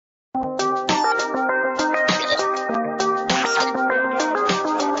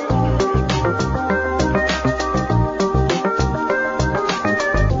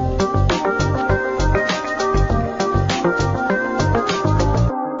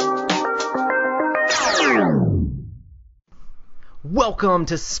Welcome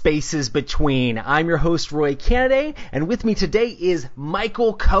to Spaces Between. I'm your host, Roy Cannaday, and with me today is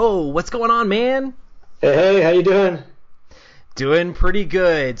Michael Coe. What's going on, man? Hey, how you doing? Doing pretty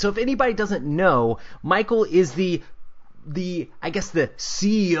good. So if anybody doesn't know, Michael is the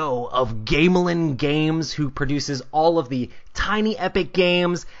CEO of Gamelyn Games, who produces all of the tiny epic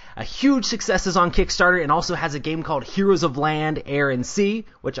games, huge successes on Kickstarter, and also has a game called Heroes of Land, Air, and Sea,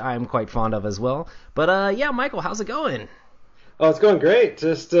 which I'm quite fond of as well. But yeah, Michael, how's it going? Oh, it's going great.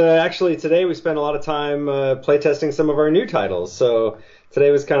 Just actually today we spent a lot of time playtesting some of our new titles. So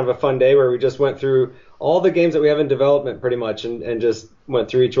today was kind of a fun day where we just went through all the games that we have in development pretty much and just went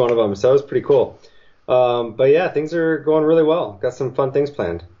through each one of them. So it was pretty cool. But yeah, things are going really well. Got some fun things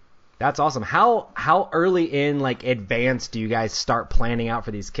planned. That's awesome. How early in advance do you guys start planning out for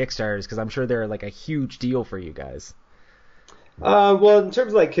these Kickstarters? Because I'm sure they're a huge deal for you guys. Well, in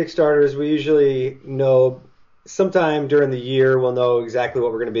terms of Kickstarters, we usually know sometime during the year we'll know exactly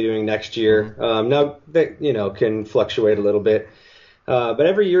what we're going to be doing next year. Now that can fluctuate a little bit, but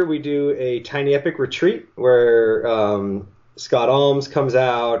every year we do a tiny epic retreat where Scott Alms comes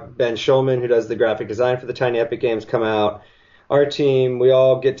out, Ben Schulman, who does the graphic design for the tiny epic games, come out. Our team, we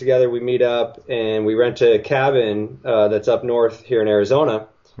all get together, we meet up, and we rent a cabin that's up north here in Arizona.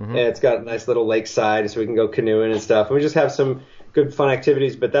 And it's got a nice little lakeside, so we can go canoeing and stuff. And we just have some good fun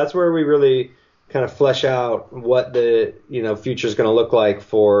activities, but that's where we really kind of flesh out what the future is going to look like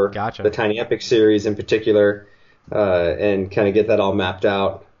for the Tiny Epic series in particular, and kind of get that all mapped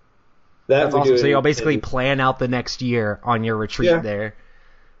out. That's awesome. So you'll basically plan out the next year on your retreat there.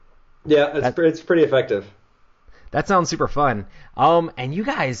 Yeah, it's pretty effective. That sounds super fun. And you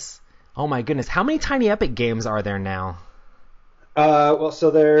guys, oh my goodness, how many Tiny Epic games are there now? Well, so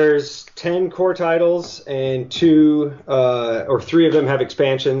there's 10 core titles and 2 or 3 of them have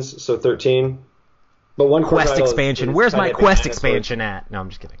expansions, so 13. But one Quest expansion. Where's my Quest expansion at? No, I'm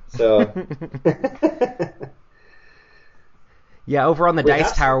just kidding. So yeah, over on the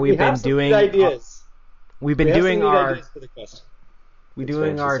Dice Tower, we've been doing ideas. We've been doing our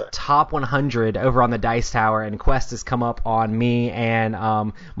top 100 over on the Dice Tower, and Quest has come up on me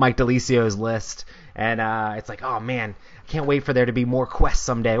and Mike Delicio's list, and it's oh man, I can't wait for there to be more Quests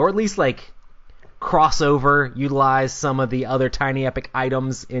someday, or at least crossover, utilize some of the other Tiny Epic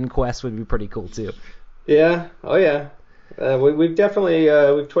items in Quest would be pretty cool too. Yeah, oh yeah. We've definitely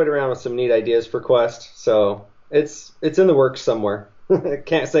we've toyed around with some neat ideas for Quest, so it's in the works somewhere. I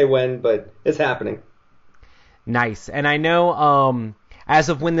can't say when, but it's happening. Nice. And I know as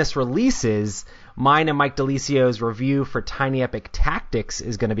of when this releases, mine and Mike Delicio's review for Tiny Epic Tactics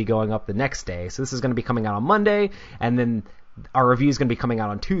is going to be going up the next day. So this is going to be coming out on Monday, and then our review is going to be coming out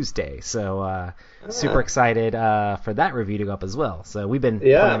on Tuesday. So super excited for that review to go up as well. So we've been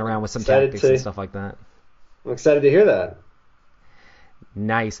playing around with some tactics and stuff like that. I'm excited to hear that.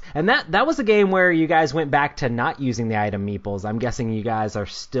 Nice. And that was a game where you guys went back to not using the item meeples. I'm guessing you guys are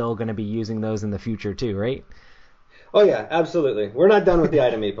still going to be using those in the future too, right? Oh yeah, absolutely. We're not done with the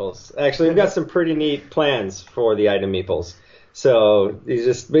item meeples. Actually, we've got some pretty neat plans for the item meeples. So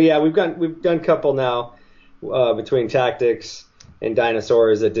but yeah, we've done a couple now between tactics and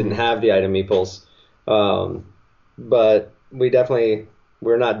dinosaurs that didn't have the item meeples. But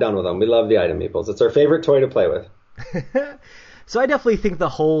we're not done with them. We love the item meeples. It's our favorite toy to play with. So I definitely think the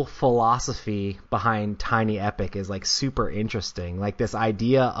whole philosophy behind Tiny Epic is super interesting. This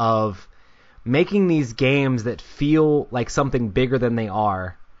idea of making these games that feel like something bigger than they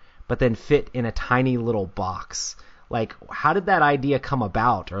are, but then fit in a tiny little box. How did that idea come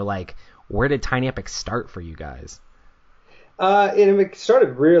about? Or where did Tiny Epic start for you guys? It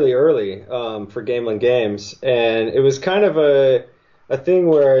started really early for Gamelyn Games, and it was kind of a thing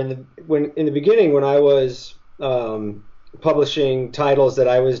where in the beginning when I was publishing titles that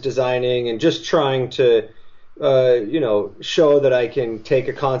I was designing and just trying to show that I can take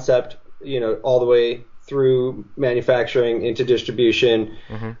a concept all the way through manufacturing into distribution,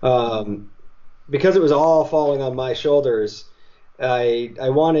 because it was all falling on my shoulders. I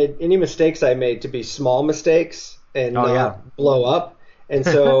wanted any mistakes I made to be small mistakes and not blow up, and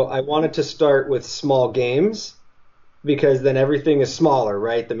so I wanted to start with small games, because then everything is smaller,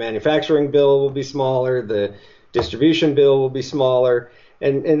 right? The manufacturing bill will be smaller, the distribution bill will be smaller,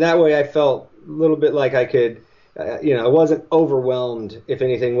 and that way I felt a little bit like I could, I wasn't overwhelmed. If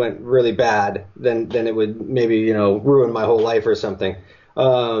anything went really bad, then it would maybe, ruin my whole life or something.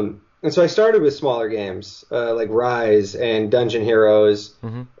 And so I started with smaller games, like Rise and Dungeon Heroes,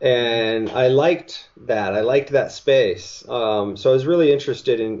 and I liked that. I liked that space. So I was really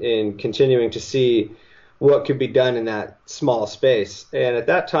interested in continuing to see what could be done in that small space. And at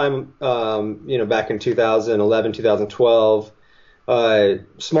that time, back in 2011, 2012,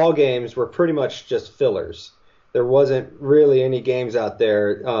 small games were pretty much just fillers. There wasn't really any games out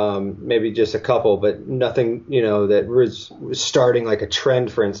there, maybe just a couple, but nothing, that was starting like a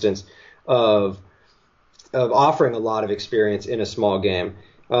trend, for instance, of offering a lot of experience in a small game.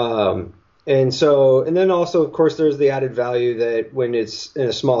 And then also, of course, there's the added value that when it's in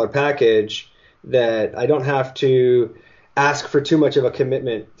a smaller package, that I don't have to ask for too much of a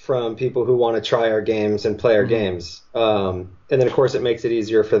commitment from people who want to try our games and play our games. And then, of course, it makes it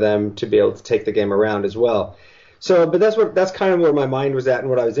easier for them to be able to take the game around as well. So, but that's kind of where my mind was at and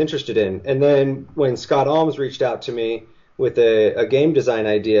what I was interested in. And then when Scott Alms reached out to me with a game design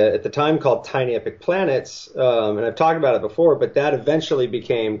idea at the time called Tiny Epic Planets, and I've talked about it before, but that eventually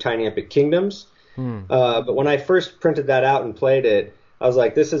became Tiny Epic Kingdoms. But when I first printed that out and played it, I was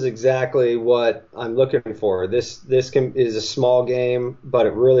like, this is exactly what I'm looking for. This is a small game, but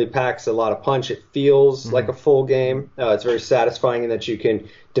it really packs a lot of punch. It feels like a full game. It's very satisfying in that you can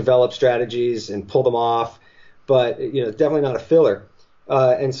develop strategies and pull them off, but it's definitely not a filler.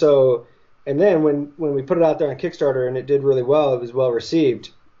 And then when we put it out there on Kickstarter and it did really well, it was well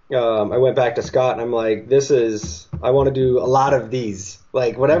received. I went back to Scott and I'm like, I want to do a lot of these.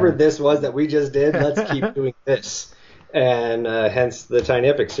 Like whatever this was that we just did, let's keep doing this. And hence the Tiny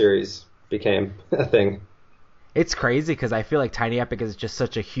Epic series became a thing. It's crazy because I feel like Tiny Epic is just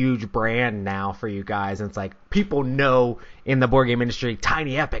such a huge brand now for you guys. And it's like people know in the board game industry,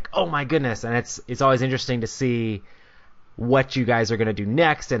 Tiny Epic, oh my goodness. And it's always interesting to see what you guys are going to do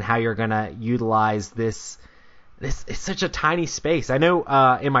next and how you're going to utilize this. This is such a tiny space. I know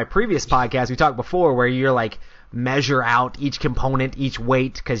in my previous podcast we talked before where you're like measure out each component, each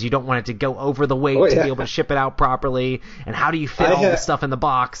weight, because you don't want it to go over the weight to be able to ship it out properly. And how do you fit all the stuff in the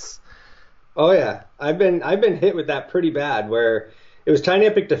box? Oh yeah, I've been hit with that pretty bad. Where it was Tiny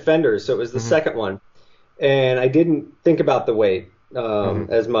Epic Defenders, so it was the second one, and I didn't think about the weight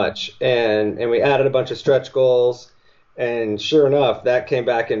as much, and we added a bunch of stretch goals, and sure enough, that came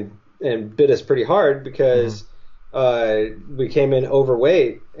back and bit us pretty hard because we came in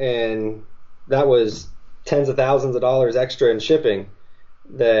overweight, and that was tens of thousands of dollars extra in shipping.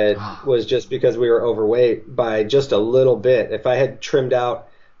 That was just because we were overweight by just a little bit. If I had trimmed out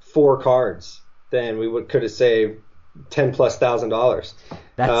 4 cards, then we could have saved $10,000+.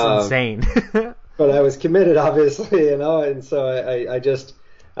 That's insane. But I was committed, obviously, and so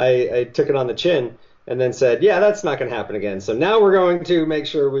I took it on the chin and then said, yeah, that's not going to happen again. So now we're going to make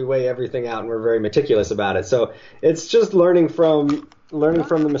sure we weigh everything out and we're very meticulous about it. So it's just learning from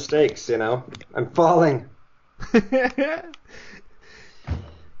the mistakes, I'm falling.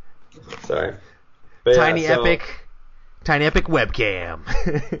 Sorry. But Tiny Epic webcam.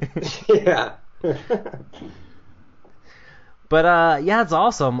 Yeah. But it's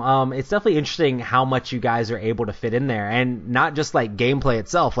awesome. It's definitely interesting how much you guys are able to fit in there, and not just like gameplay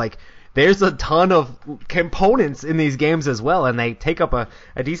itself. Like there's a ton of components in these games as well, and they take up a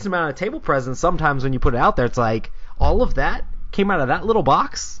decent amount of table presence. Sometimes when you put it out there, it's like all of that came out of that little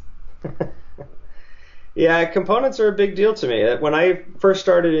box. Yeah, components are a big deal to me. When I first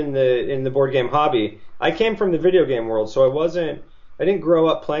started in the board game hobby, I came from the video game world, so I didn't grow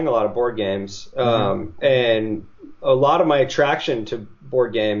up playing a lot of board games, and a lot of my attraction to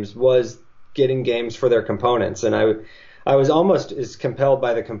board games was getting games for their components, and I was almost as compelled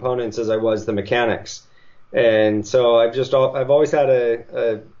by the components as I was the mechanics, and so I've always had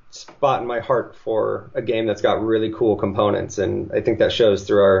a spot in my heart for a game that's got really cool components, and I think that shows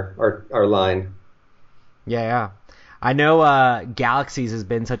through our line. Yeah. I know Galaxies has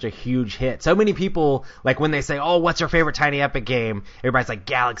been such a huge hit. So many people, like when they say, oh, what's your favorite Tiny Epic game? Everybody's like,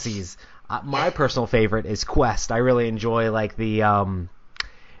 Galaxies. My personal favorite is Quest. I really enjoy like the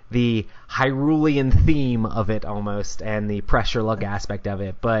Hyrulean theme of it almost, and the pressure luck aspect of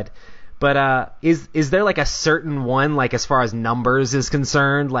it. But is there like a certain one, like as far as numbers is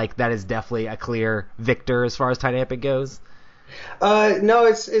concerned, like that is definitely a clear victor as far as Tiny Epic goes? No,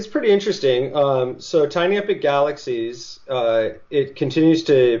 it's pretty interesting. So Tiny Epic Galaxies, it continues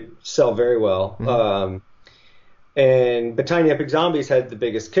to sell very well. But Tiny Epic Zombies had the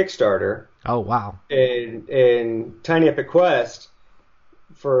biggest Kickstarter. Oh, wow. And Tiny Epic Quest,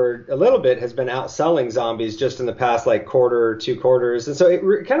 for a little bit, has been outselling Zombies just in the past, like quarter or 2 quarters. And so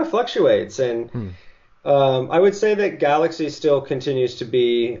it kind of fluctuates. And I would say that Galaxy still continues to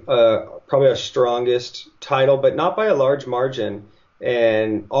be probably our strongest title, but not by a large margin.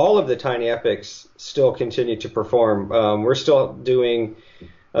 And all of the Tiny Epics still continue to perform. We're still doing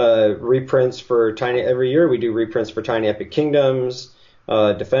reprints for every year we do reprints for Tiny Epic Kingdoms,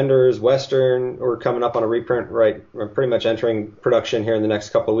 Defenders, Western. We're coming up on a reprint, right? We're pretty much entering production here in the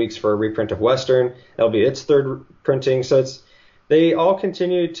next couple of weeks for a reprint of Western. That'll be its 3rd printing. So they all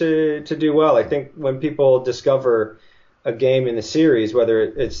continue to do well. I think when people discover a game in the series, whether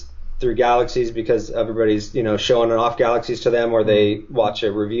it's through Galaxies because everybody's, showing off Galaxies to them, or they watch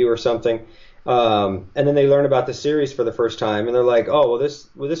a review or something, and then they learn about the series for the first time, and they're like, oh, well, this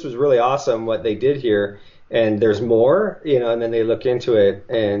was really awesome what they did here, and there's more, and then they look into it,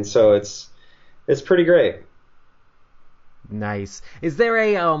 and so it's pretty great. Nice. Is there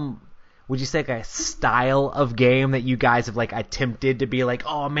a would you say like a style of game that you guys have like attempted to be like,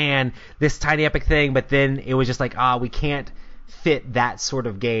 oh man, this Tiny Epic thing, but then it was just like, we can't fit that sort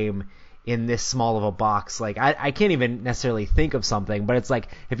of game in this small of a box? Like I can't even necessarily think of something, but it's like,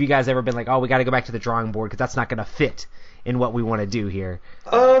 have you guys ever been like, we got to go back to the drawing board because that's not going to fit in what we want to do here?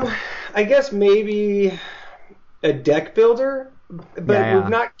 I guess maybe a deck builder, but we've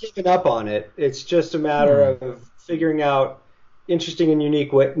not given up on it. It's just a matter of figuring out interesting and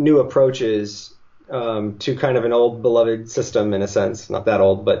unique new approaches to kind of an old beloved system in a sense. Not that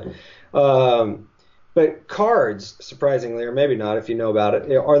old, but cards, surprisingly, or maybe not if you know about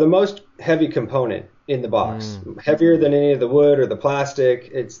it, are the most heavy component in the box. Heavier than any of the wood or the plastic.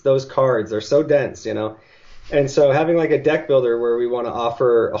 It's those cards. They're so dense, And so having like a deck builder where we want to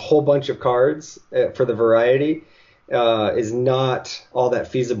offer a whole bunch of cards for the variety is not all that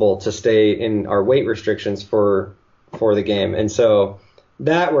feasible to stay in our weight restrictions for the game. And so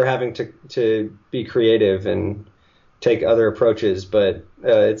that we're having to be creative and take other approaches, but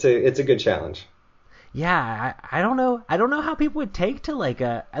it's a good challenge. Yeah, I don't know. I don't know how people would take to like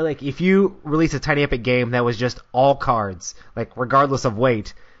if you release a Tiny Epic game that was just all cards, like regardless of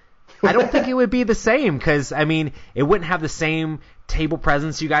weight. I don't think it would be the same because, I mean, it wouldn't have the same table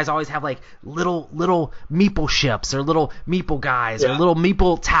presence. You guys always have like little meeple ships or little meeple guys or little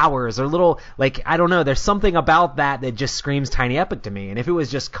meeple towers or little, like, I don't know. There's something about that just screams Tiny Epic to me. And if it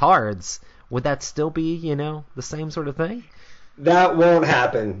was just cards, would that still be, the same sort of thing? That won't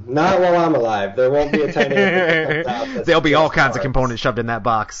happen. Not while I'm alive. There won't be a Tiny Epic that comes out. There'll be all kinds of components shoved in that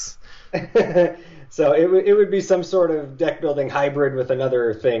box. So it would be some sort of deck building hybrid with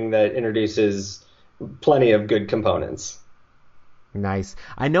another thing that introduces plenty of good components. Nice.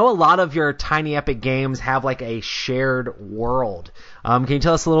 I know a lot of your Tiny Epic games have like a shared world. Can you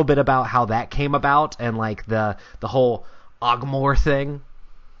tell us a little bit about how that came about and like the whole Ogmore thing?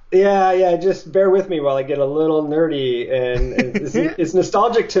 Yeah. Just bear with me while I get a little nerdy, and it's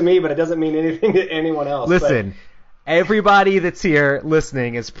nostalgic to me, but it doesn't mean anything to anyone else. Listen. Everybody that's here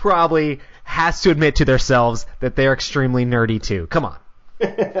listening has to admit to themselves that they're extremely nerdy too. Come on.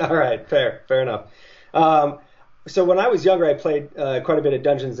 All right, fair enough. So when I was younger, I played quite a bit of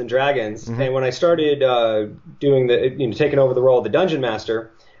Dungeons and Dragons, and when I started doing taking over the role of the Dungeon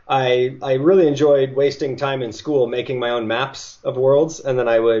Master, I really enjoyed wasting time in school making my own maps of worlds, and then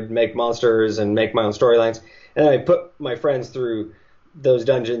I would make monsters and make my own storylines, and then I put my friends through those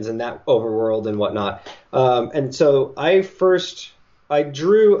dungeons and that overworld and whatnot. And so I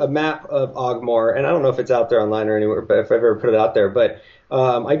drew a map of Ogmore, and I don't know if it's out there online or anywhere, but if I've ever put it out there, but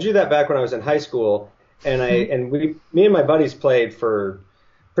I drew that back when I was in high school, and me and my buddies played for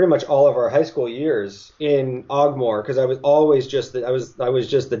pretty much all of our high school years in Ogmore, because I was always just I was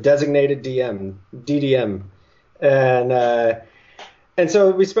just the designated DDM, and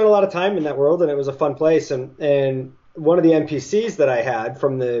so we spent a lot of time in that world, and it was a fun place, and one of the NPCs that I had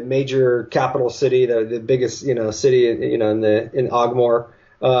from the major capital city, the biggest city in Ogmore,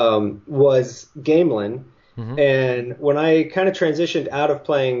 was Gamelyn. And when I kind of transitioned out of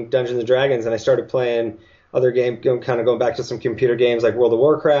playing Dungeons and Dragons and I started playing other games, kind of going back to some computer games like World of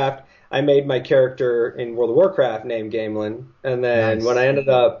Warcraft, I made my character in World of Warcraft named Gamelyn. And then when I ended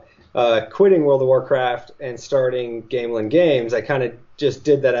up quitting World of Warcraft and starting Gamelyn Games, I kind of just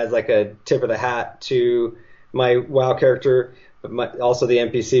did that as like a tip of the hat to my WoW character, but also the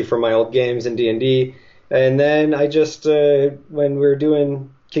NPC from my old games in D&D. And then I just, when we were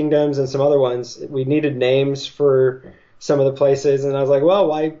doing Kingdoms and some other ones, we needed names for some of the places. And I was like, well,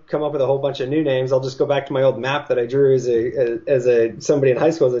 why come up with a whole bunch of new names? I'll just go back to my old map that I drew as somebody in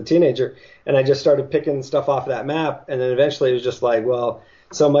high school, as a teenager. And I just started picking stuff off that map. And then eventually it was just like, well,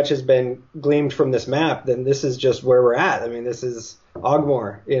 so much has been gleaned from this map, then this is just where we're at. I mean, this is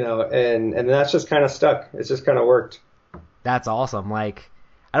Ogmore, and that's just kind of stuck. It's just kind of worked. That's awesome. Like,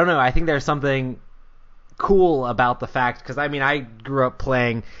 I don't know. I think there's something cool about the fact, because I mean, I grew up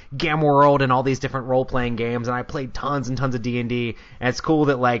playing Gamworld and all these different role-playing games, and I played tons and tons of D&D, and it's cool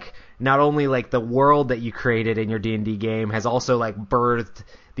that like not only like the world that you created in your D&D game has also like birthed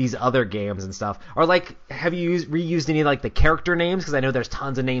these other games and stuff. Or like, have you reused any like the character names? Because I know there's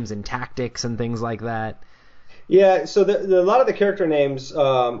tons of names in Tactics and things like that. Yeah, so a lot of the character names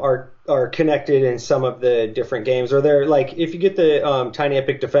are connected in some of the different games, or they're like if you get the Tiny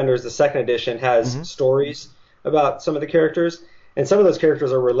Epic Defenders, the second edition has stories about some of the characters, and some of those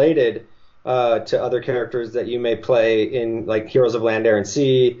characters are related to other characters that you may play in like Heroes of Land, Air, and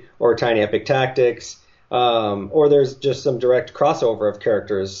Sea or Tiny Epic Tactics, or there's just some direct crossover of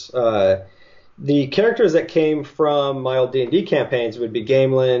characters. The characters that came from my old D&D campaigns would be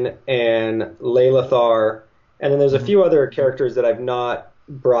Gamelyn and Laylathar. And then there's a few other characters that I've not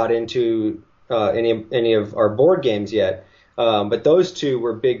brought into any of our board games yet. But those two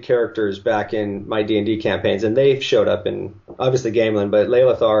were big characters back in my D&D campaigns, and they've showed up in, obviously, Gamelyn, but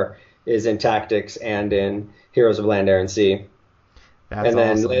Laylathar is in Tactics and in Heroes of Land, Air, and Sea. And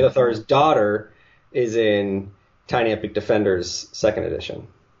then awesome. Laylathar's daughter is in Tiny Epic Defenders 2nd edition.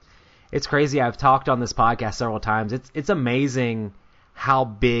 It's crazy. I've talked on this podcast several times. It's amazing how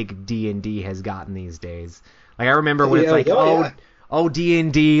big D&D has gotten these days. Like I remember when it's like,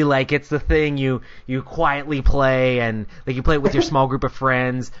 D&D, like it's the thing you quietly play and like you play it with your small group of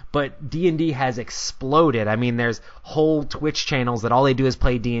friends, but D&D has exploded. I mean, there's whole Twitch channels that all they do is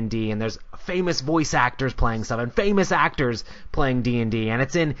play D&D, and there's famous voice actors playing stuff and famous actors playing D&D, and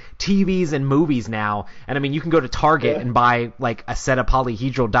it's in TVs and movies now. And I mean, you can go to Target and buy like a set of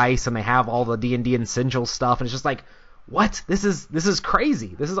polyhedral dice, and they have all the D&D essential stuff, and it's just like, what? This is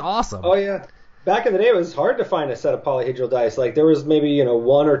crazy. This is awesome. Oh yeah. Back in the day, it was hard to find a set of polyhedral dice. Like there was maybe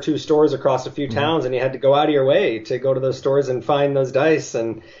one or two stores across a few towns, and you had to go out of your way to go to those stores and find those dice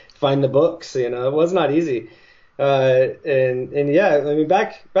and find the books. It was not easy. And yeah, I mean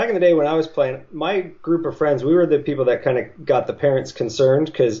back in the day when I was playing, my group of friends, we were the people that kind of got the parents concerned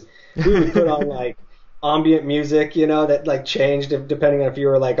because we would put on like ambient music, that like changed depending on if you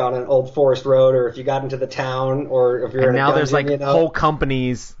were like on an old forest road or if you got into the town or if you're in a now dungeon, there's like whole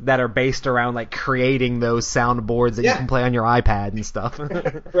companies that are based around like creating those soundboards that you can play on your iPad and stuff.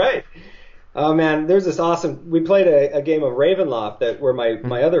 Right. Oh man, there's this awesome. We played a game of Ravenloft where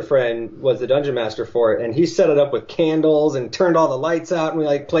my other friend was the dungeon master for it, and he set it up with candles and turned all the lights out, and we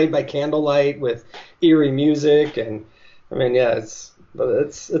like played by candlelight with eerie music, and I mean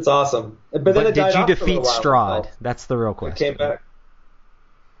it's awesome. But then it did died you off defeat for a while. Strahd? That's the real question. It came back.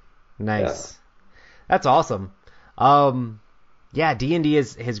 Nice. Yeah. That's awesome. Yeah, D&D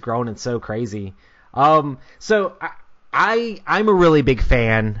has grown and so crazy. So I'm a really big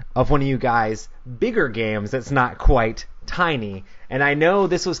fan of one of you guys' bigger games that's not quite tiny. And I know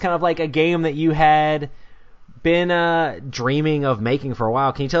this was kind of like a game that you had been dreaming of making for a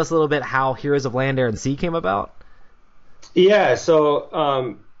while. Can you tell us a little bit how Heroes of Land, Air, and Sea came about? Yeah,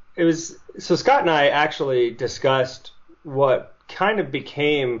 so Scott and I actually discussed what kind of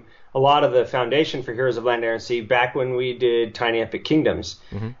became a lot of the foundation for Heroes of Land, Air, and Sea back when we did Tiny Epic Kingdoms.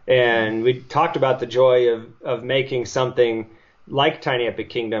 And we talked about the joy of making something like Tiny Epic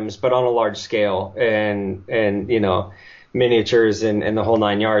Kingdoms, but on a large scale and miniatures and the whole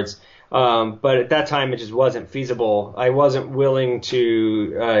 9 yards. But at that time, it just wasn't feasible. I wasn't willing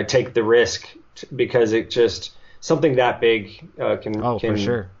to take the risk because it just... something that big can for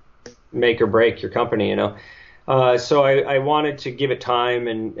sure make or break your company, So I wanted to give it time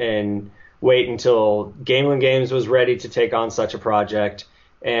and wait until Gamelyn Games was ready to take on such a project.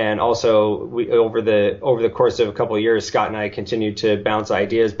 And also, over the course of a couple of years, Scott and I continued to bounce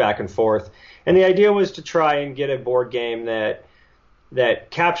ideas back and forth. And the idea was to try and get a board game that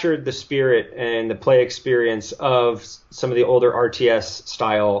captured the spirit and the play experience of some of the older RTS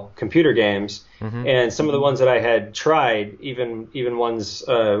style computer games. And some of the ones that I had tried, even ones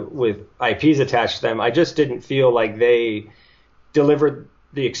with IPs attached to them, I just didn't feel like they delivered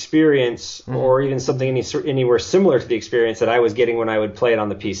the experience or even something anywhere similar to the experience that I was getting when I would play it on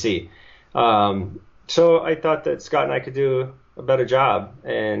the PC. So I thought that Scott and I could do a better job.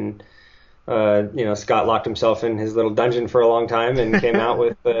 And Scott locked himself in his little dungeon for a long time and came out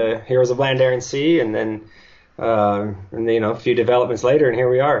with Heroes of Land, Air, and Sea, and then a few developments later, and here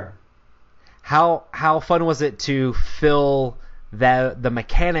we are. How fun was it to fill the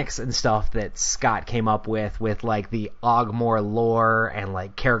mechanics and stuff that Scott came up with like the Ogmore lore and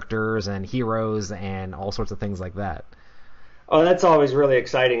like characters and heroes and all sorts of things like that? Oh, that's always really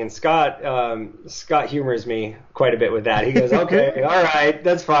exciting. And Scott humors me quite a bit with that. He goes, "Okay, all right,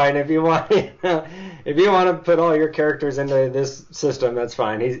 that's fine. If you want to put all your characters into this system, that's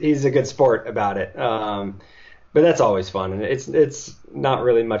fine." He's a good sport about it. But that's always fun, and it's not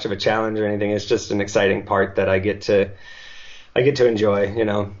really much of a challenge or anything. It's just an exciting part that I get to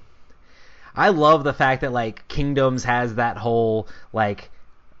enjoy. I love the fact that like Kingdoms has that whole like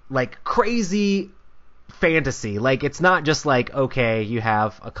crazy fantasy. Like, it's not just like, okay, you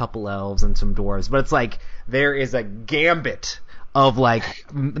have a couple elves and some dwarves, but it's like there is a gambit of like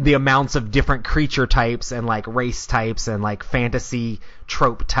the amounts of different creature types and like race types and like fantasy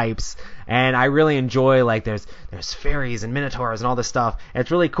trope types. And I really enjoy, like, there's fairies and minotaurs and all this stuff. And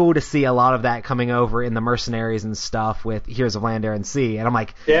it's really cool to see a lot of that coming over in the mercenaries and stuff with Heroes of Land, Air, and Sea. And I'm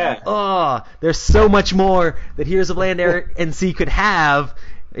like, oh, there's so much more that Heroes of Land, Air, and Sea could have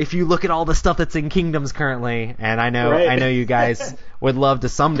if you look at all the stuff that's in Kingdoms currently. And I know you guys would love to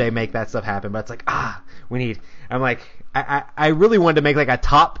someday make that stuff happen, but it's like, I'm like, I really wanted to make like a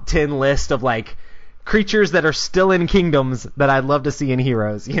top 10 list of like creatures that are still in Kingdoms that I'd love to see in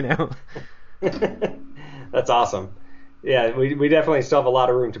Heroes, you know? That's awesome. Yeah, we definitely still have a lot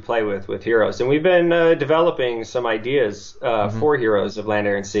of room to play with Heroes. And we've been developing some ideas for Heroes of Land,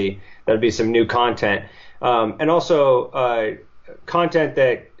 Air, and Sea. That'd be some new content. And also content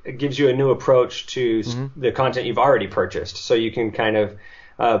that gives you a new approach to the content you've already purchased. So you can kind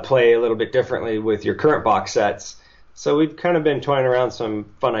of play a little bit differently with your current box sets. So we've kind of been toying around some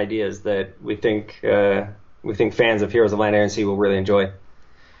fun ideas that we think fans of Heroes of Land, Air, and Sea will really enjoy.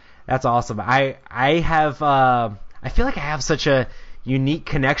 That's awesome. I feel like I have such a unique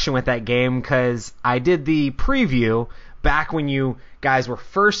connection with that game because I did the preview back when you guys were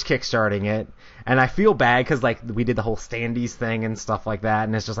first kickstarting it, and I feel bad because like we did the whole standees thing and stuff like that,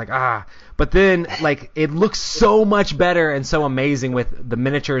 and it's just like but then like it looks so much better and so amazing with the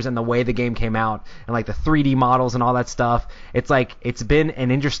miniatures and the way the game came out and like the 3D models and all that stuff. It's like it's been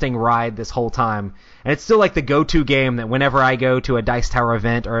an interesting ride this whole time, and it's still like the go-to game that whenever I go to a Dice Tower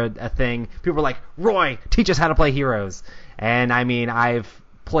event or a thing, people are like, Roy, teach us how to play Heroes. And I mean, I've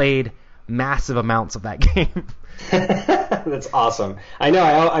played massive amounts of that game. That's awesome. I know.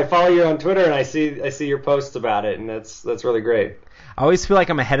 I follow you on Twitter and I see your posts about it, and that's really great. I always feel like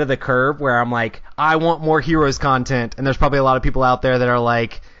I'm ahead of the curve where I'm like, I want more Heroes content, and there's probably a lot of people out there that are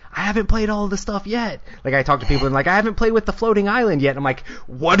like, I haven't played all of this stuff yet. Like I talk to people and like, I haven't played with the floating island yet. I'm like,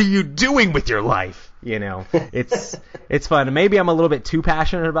 what are you doing with your life? You know, it's fun. And maybe I'm a little bit too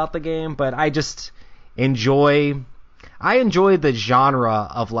passionate about the game, but I just enjoy the genre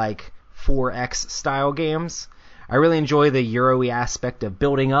of like 4X style games. I really enjoy the Euro-y aspect of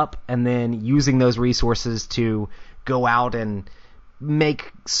building up and then using those resources to go out and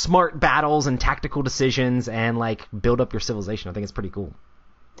make smart battles and tactical decisions and like build up your civilization. I think it's pretty cool.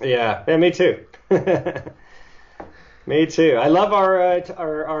 Yeah, me too. Me too. I love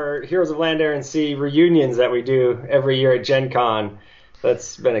our Heroes of Land, Air, and Sea reunions that we do every year at Gen Con.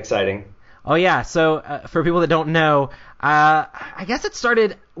 That's been exciting. Oh yeah, so for people that don't know, I guess it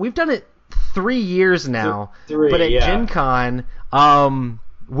started, we've done it 3 years now, but at Gen Con,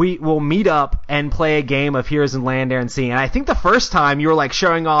 we will meet up and play a game of Heroes of Land, Air, and Sea. And I think the first time you were like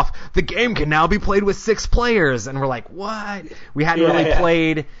showing off, the game can now be played with 6 players. And we're like, what? We hadn't really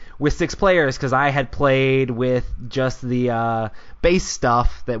played with 6 players because I had played with just the base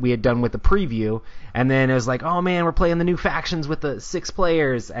stuff that we had done with the preview. And then it was like, oh man, we're playing the new factions with the 6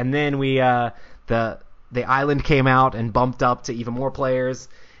 players. And then we the island came out and bumped up to even more players.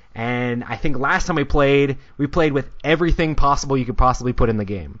 And I think last time we played with everything possible you could possibly put in the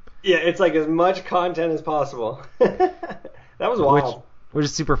game. Yeah, it's like as much content as possible. That was wild. Which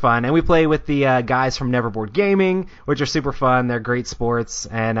is super fun. And we play with the guys from Neverboard Gaming, which are super fun. They're great sports.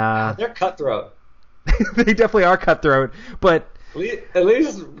 And they're cutthroat. They definitely are cutthroat. But at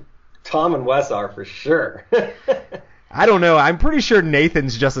least Tom and Wes are for sure. I don't know. I'm pretty sure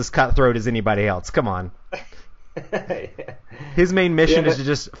Nathan's just as cutthroat as anybody else. Come on. His main mission is to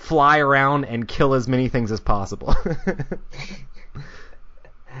just fly around and kill as many things as possible.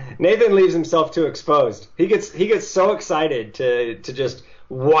 Nathan leaves himself too exposed. He gets so excited to just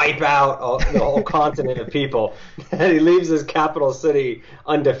wipe out the whole continent of people that he leaves his capital city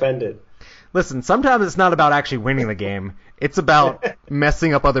undefended. Listen, sometimes it's not about actually winning the game. It's about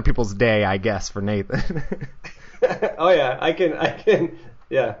messing up other people's day, I guess, for Nathan. Oh yeah, I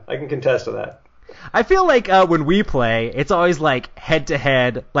can contest to that. I feel like when we play, it's always like head to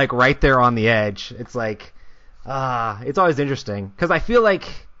head, like right there on the edge. It's like, it's always interesting because I feel like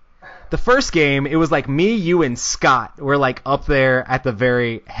the first game it was like me, you, and Scott were like up there at the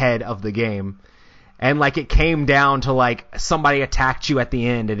very head of the game, and like it came down to like somebody attacked you at the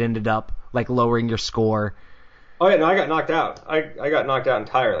end. It ended up like lowering your score. Oh yeah, no, I got knocked out. I got knocked out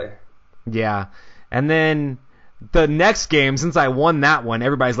entirely. Yeah, and then the next game, since I won that one,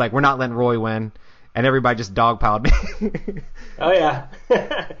 everybody's like, we're not letting Roy win. And everybody just dogpiled me. Oh, yeah.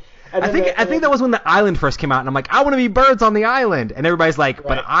 I think that was when the island first came out, and I'm like, I want to be birds on the island. And everybody's like,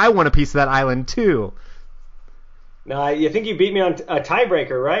 but I want a piece of that island, too. No, I think you beat me on a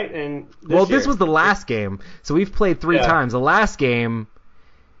tiebreaker, right? And this was the last game. So we've played 3 times. The last game,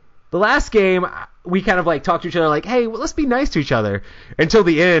 we kind of like talked to each other like, hey, well, let's be nice to each other. Until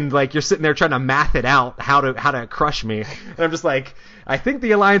the end, like you're sitting there trying to math it out how to crush me. And I'm just like, I think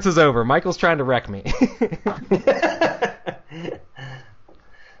the alliance is over. Michael's trying to wreck me.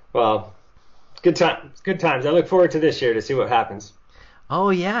 Well, good times. I look forward to this year to see what happens. Oh,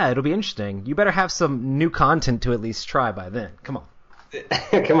 yeah, it'll be interesting. You better have some new content to at least try by then. Come on.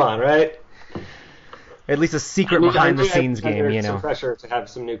 Come on, right? At least a secret behind-the-scenes game, you know. Some pressure to have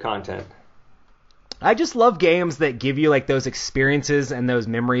some new content. I just love games that give you, like, those experiences and those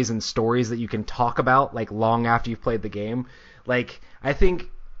memories and stories that you can talk about, like, long after you've played the game. Like, I think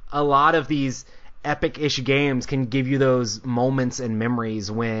a lot of these epic-ish games can give you those moments and memories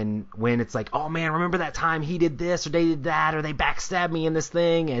when it's like, oh man, remember that time he did this or they did that or they backstabbed me in this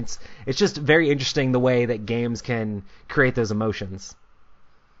thing. It's just very interesting the way that games can create those emotions.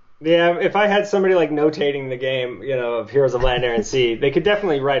 Yeah, if I had somebody like notating the game, you know, of Heroes of Land, Air, and Sea, they could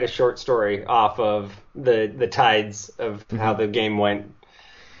definitely write a short story off of the tides of how the game went.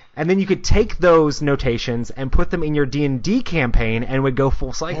 And then you could take those notations and put them in your D&D campaign and it would go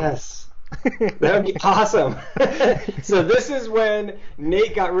full cycle. Yes. That would be awesome. So this is when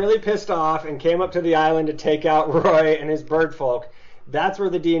Nate got really pissed off and came up to the island to take out Roy and his bird folk. That's where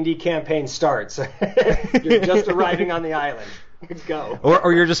the D&D campaign starts. You're just arriving on the island. Go.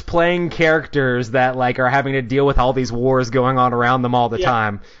 Or you're just playing characters that like are having to deal with all these wars going on around them all the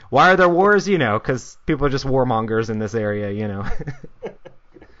time. Why are there wars? You know, because people are just warmongers in this area, you know.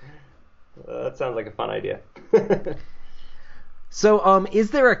 That sounds like a fun idea. So,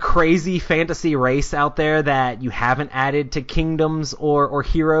 is there a crazy fantasy race out there that you haven't added to Kingdoms or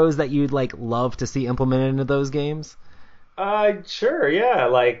Heroes that you'd like love to see implemented into those games? Sure, yeah,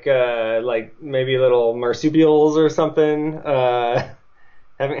 like maybe little marsupials or something.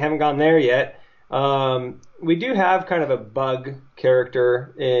 Haven't gone there yet. We do have kind of a bug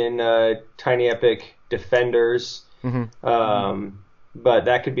character in Tiny Epic Defenders, but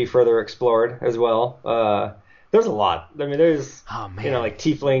that could be further explored as well. There's a lot. I mean, there's like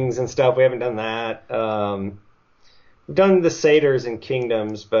tieflings and stuff. We haven't done that. We've done the satyrs in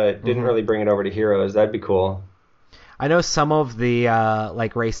Kingdoms, but didn't really bring it over to Heroes. That'd be cool. I know some of the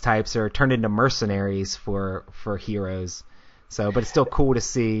like race types are turned into mercenaries for Heroes. So, but it's still cool to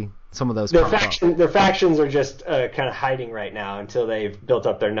see some of those. Their factions are just kind of hiding right now until they've built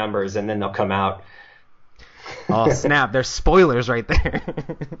up their numbers, and then they'll come out. Oh snap! There's spoilers right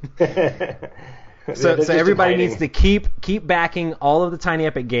there. So everybody needs to keep backing all of the Tiny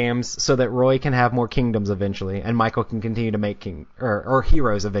Epic games so that Roy can have more Kingdoms eventually, and Michael can continue to make or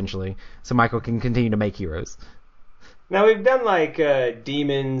Heroes eventually, so Michael can continue to make Heroes. Now we've done like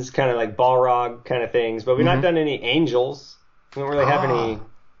demons, kind of like Balrog kind of things, but we've not done any angels. We don't really have any.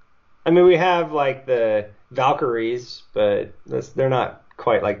 I mean, we have like the Valkyries, but they're not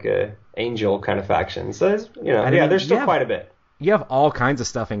quite like a angel kind of faction. So there's still quite a bit. You have all kinds of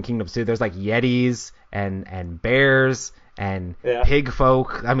stuff in Kingdoms too. There's like Yetis and bears and pig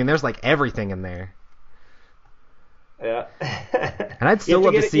folk. I mean, there's like everything in there. Yeah. And I'd still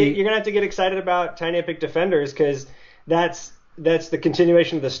love to see. You're gonna have to get excited about Tiny Epic Defenders because that's the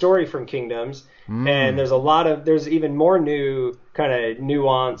continuation of the story from Kingdoms, and there's even more new kind of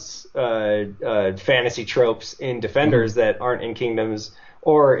nuance fantasy tropes in Defenders that aren't in Kingdoms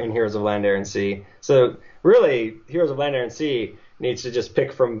or in Heroes of Land, Air, and Sea. So really, Heroes of Land, Air, and Sea needs to just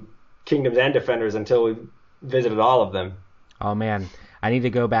pick from Kingdoms and Defenders until we've visited all of them. Oh man, I need to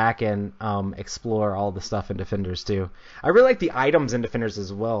go back and explore all the stuff in Defenders too. I really like the items in Defenders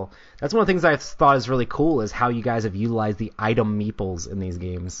as well. That's one of the things I thought is really cool is how you guys have utilized the item meeples in these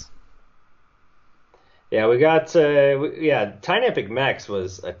games. Yeah, we got Tiny Epic Mechs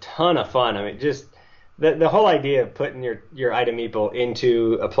was a ton of fun. I mean, just the whole idea of putting your item meeple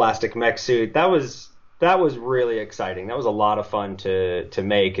into a plastic mech suit, that was really exciting. That was a lot of fun to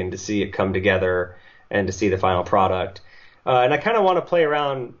make and to see it come together and to see the final product. And I kind of want to play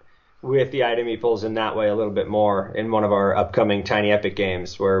around with the item meeples in that way a little bit more in one of our upcoming Tiny Epic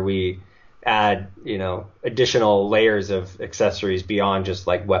games where we add, additional layers of accessories beyond just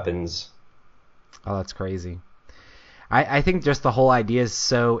like weapons. Oh, that's crazy. I think just the whole idea is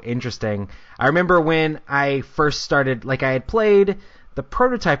so interesting. I remember when I first started, like I had played the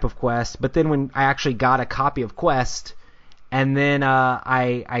prototype of Quest, but then when I actually got a copy of Quest, and then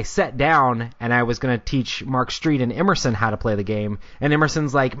I sat down and I was going to teach Mark Street and Emerson how to play the game, and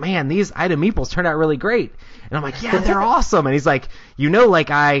Emerson's like, man, these item meeples turned out really great. And I'm like, yeah, they're awesome. And he's like, like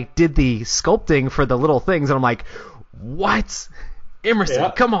I did the sculpting for the little things, and I'm like, what?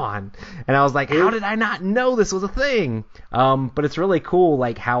 Emerson, come on. And I was like, how did I not know this was a thing? But it's really cool,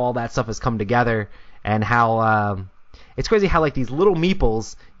 like, how all that stuff has come together, and how it's crazy how, like, these little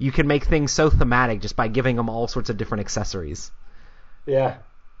meeples, you can make things so thematic just by giving them all sorts of different accessories. Yeah.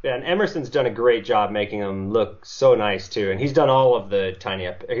 Yeah, and Emerson's done a great job making them look so nice too, and he's done all of the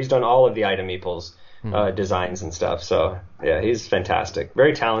item meeples designs and stuff. So yeah, he's fantastic,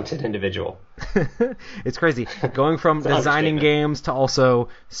 very talented individual. It's crazy going from designing games to also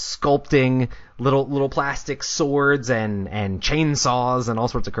sculpting little plastic swords and chainsaws and all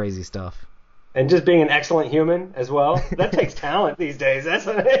sorts of crazy stuff. And just being an excellent human as well. That takes talent these days. That's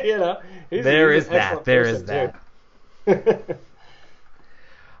There is that.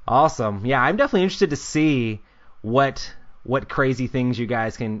 Awesome. Yeah, I'm definitely interested to see what crazy things you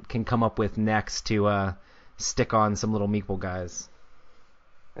guys can come up with next to stick on some little meeple guys.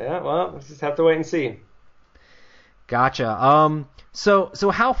 Yeah, well, we'll just have to wait and see. Gotcha.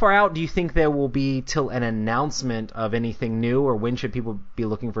 So how far out do you think there will be till an announcement of anything new, or when should people be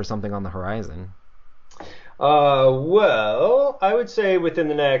looking for something on the horizon? Well, I would say within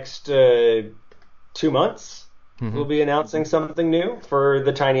the next 2 months. We'll be announcing something new for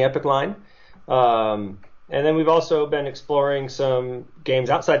the Tiny Epic line. And then we've also been exploring some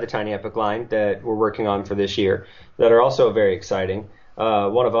games outside the Tiny Epic line that we're working on for this year that are also very exciting.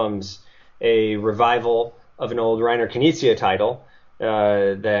 One of them's a revival of an old Reiner Knizia title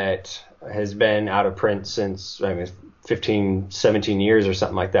that has been out of print since 15, 17 years or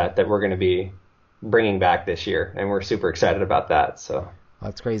something like that we're going to be bringing back this year. And we're super excited about that. So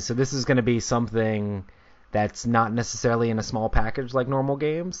that's crazy. So this is going to be something that's not necessarily in a small package like normal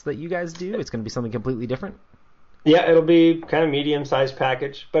games that you guys do. It's going to be something completely different. Yeah, it'll be kind of medium-sized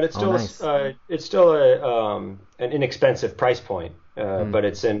package, but it's still nice. It's still an inexpensive price point, but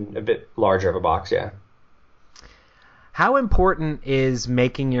it's in a bit larger of a box. Yeah. How important is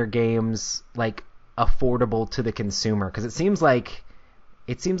making your games like affordable to the consumer? Because it seems like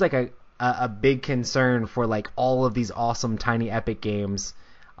a big concern for like all of these awesome Tiny Epic games.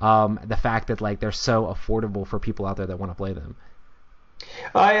 The fact that like they're so affordable for people out there that want to play them.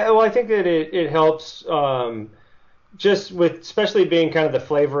 I think that it helps just with especially being kind of the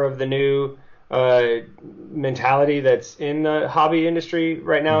flavor of the new mentality that's in the hobby industry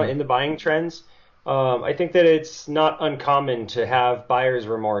right now in the buying trends. I think that it's not uncommon to have buyer's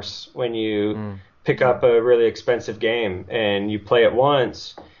remorse when you pick up a really expensive game and you play it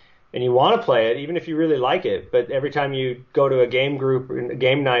once. And you want to play it, even if you really like it, but every time you go to a game group, a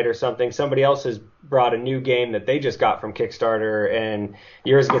game night or something, somebody else has brought a new game that they just got from Kickstarter, and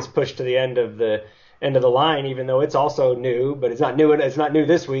yours gets pushed to the end of the line, even though it's also new, but it's not new. It's not new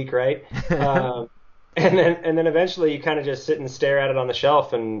this week, right? And then eventually you kind of just sit and stare at it on the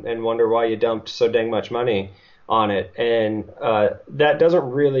shelf and wonder why you dumped so dang much money on it. And that doesn't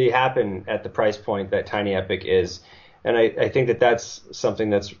really happen at the price point that Tiny Epic is. And I think that that's something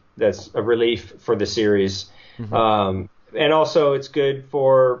that's a relief for the series. And also it's good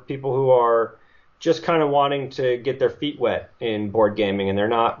for people who are just kind of wanting to get their feet wet in board gaming and they're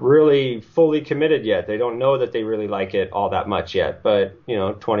not really fully committed yet. They don't know that they really like it all that much yet. But,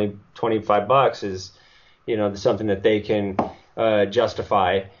 $25 is, something that they can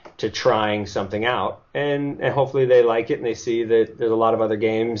justify to trying something out, and hopefully they like it and they see that there's a lot of other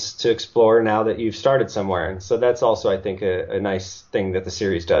games to explore now that you've started somewhere. And so that's also, I think, a nice thing that the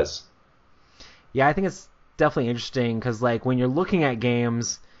series does. Yeah, I think it's definitely interesting because like when you're looking at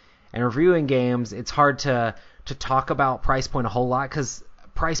games and reviewing games, it's hard to talk about price point a whole lot because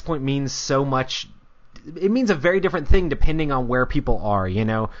price point means so much. It means a very different thing depending on where people are,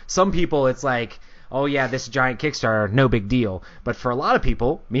 Some people it's like, oh yeah, this giant Kickstarter, no big deal. But for a lot of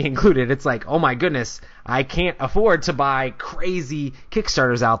people, me included, it's like, oh my goodness, I can't afford to buy crazy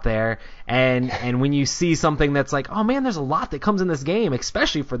Kickstarters out there. And when you see something that's like, oh man, there's a lot that comes in this game,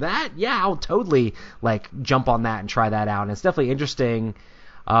 especially for that, yeah, I'll totally like jump on that and try that out. And it's definitely interesting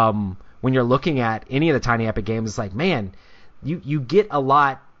when you're looking at any of the Tiny Epic games. It's like, man, you get a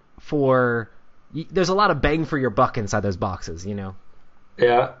lot there's a lot of bang for your buck inside those boxes,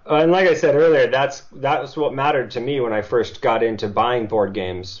 Yeah, and like I said earlier, that was what mattered to me when I first got into buying board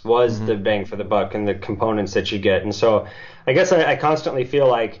games was the bang for the buck and the components that you get. And so I guess I constantly feel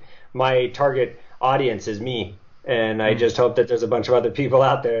like my target audience is me, and I just hope that there's a bunch of other people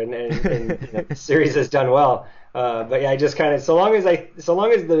out there, and the series has done well. But yeah, I just kind of so long as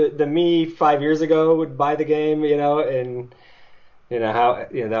the me 5 years ago would buy the game, and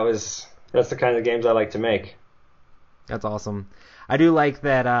that's the kind of games I like to make. That's awesome. I do like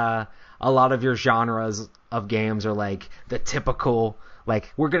that a lot of your genres of games are like the typical,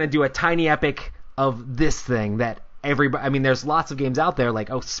 like, we're going to do a Tiny Epic of this thing that everybody. I mean, there's lots of games out there like,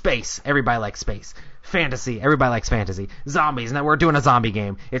 oh, space, everybody likes space. Fantasy, everybody likes fantasy. Zombies, now we're doing a zombie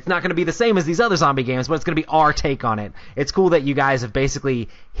game. It's not going to be the same as these other zombie games, but it's going to be our take on it. It's cool that you guys have basically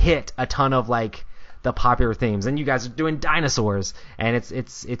hit a ton of like the popular themes, and you guys are doing dinosaurs, and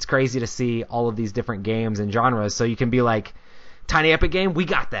it's crazy to see all of these different games and genres. So you can be like, Tiny Epic Game, we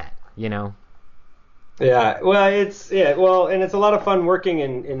got that, you know. Yeah, well, and it's a lot of fun working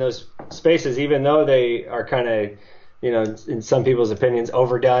in those spaces, even though they are kind of, you know, in some people's opinions,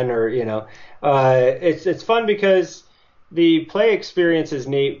 overdone, or, you know, it's fun because the play experience is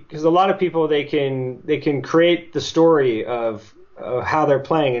neat, because a lot of people, they can create the story of how they're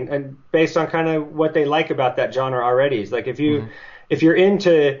playing, and based on kind of what they like about that genre already. It's like if you're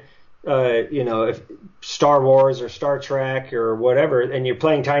into you know, if Star Wars or Star Trek or whatever, and you're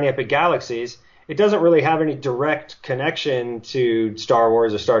playing Tiny Epic Galaxies, it doesn't really have any direct connection to Star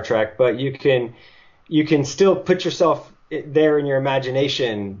Wars or Star Trek, but you can still put yourself there in your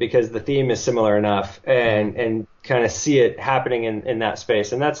imagination because the theme is similar enough, and kind of see it happening in that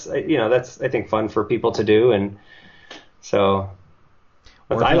space. And that's, you know, that's, I think, fun for people to do. And so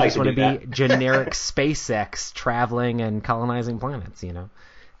or I if like you just to want do to be that. generic SpaceX traveling and colonizing planets, you know,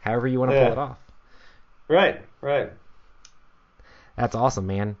 however you want to pull it off. Right. That's awesome,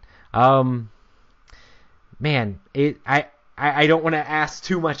 man. Man, I don't want to ask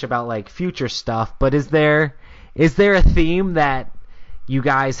too much about like future stuff, but is there a theme that you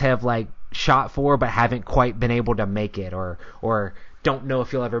guys have like shot for but haven't quite been able to make it, or don't know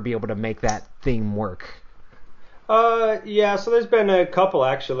if you'll ever be able to make that theme work? Yeah, so there's been a couple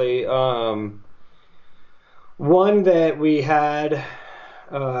actually. One that we had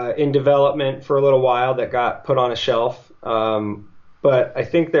in development for a little while that got put on a shelf. But I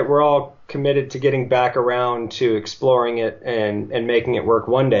think that we're all committed to getting back around to exploring it and making it work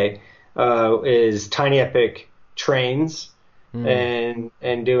one day, is Tiny Epic Trains, and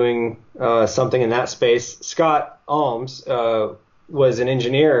doing something in that space. Scott Alms was an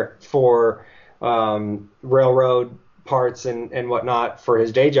engineer for railroad parts and whatnot for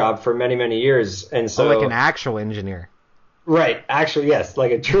his day job for many, many years. And so, like an actual engineer. Right. Actually, yes,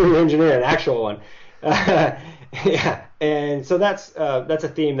 like a true engineer, an actual one. Yeah. And so that's a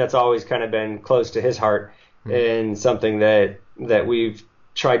theme that's always kind of been close to his heart, and something that we've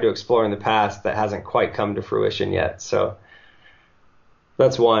tried to explore in the past that hasn't quite come to fruition yet. So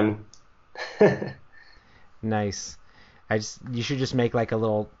that's one. Nice. You should just make like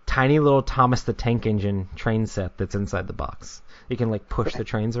a tiny little Thomas the Tank Engine train set that's inside the box. You can like push the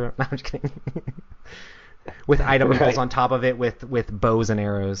trains around. No, I'm just kidding. With items on top of it with bows and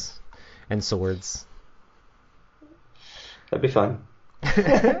arrows and swords. That'd be fun.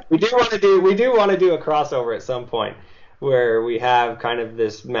 We do want to do a crossover at some point where we have kind of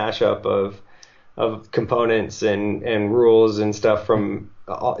this mashup of components and rules and stuff from,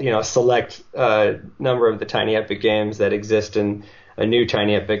 you know, a select number of the Tiny Epic games that exist in a new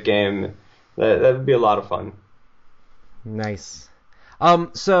Tiny Epic game. That would be a lot of fun. Nice.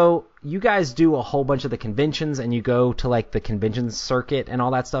 So you guys do a whole bunch of the conventions, and you go to like the convention circuit and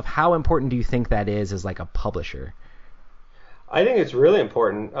all that stuff. How important do you think that is as like a publisher? I think it's really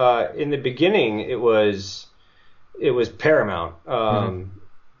important. In the beginning, it was paramount.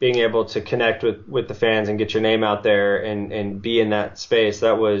 Being able to connect with the fans and get your name out there and be in that space,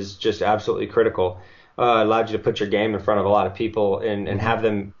 that was just absolutely critical. Allowed you to put your game in front of a lot of people and have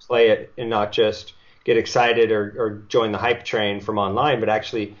them play it, and not just get excited or join the hype train from online, but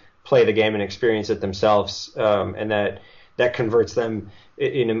actually play the game and experience it themselves. And that converts them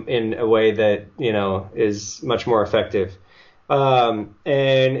in a way that, you know, is much more effective. And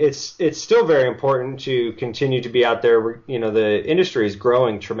it's still very important to continue to be out there. You know, the industry is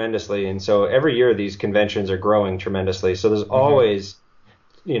growing tremendously, and so every year these conventions are growing tremendously. So there's always,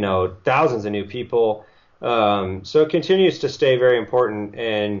 you know, thousands of new people. So it continues to stay very important.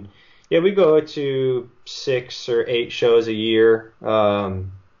 And yeah, we go to 6 or 8 shows a year.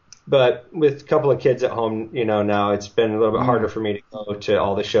 But with a couple of kids at home, you know, now it's been a little bit harder for me to go to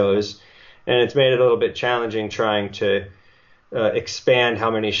all the shows, and it's made it a little bit challenging trying to expand how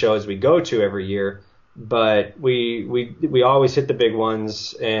many shows we go to every year, but we always hit the big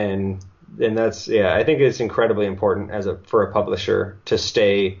ones, and that's, yeah, I think it's incredibly important for a publisher to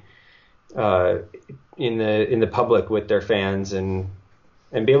stay in the public with their fans and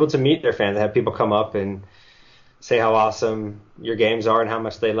be able to meet their fans, have people come up and say how awesome your games are and how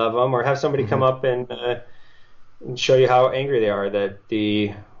much they love them, or have somebody come up and show you how angry they are that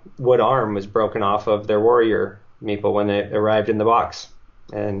the wood arm was broken off of their warrior meeple when they arrived in the box,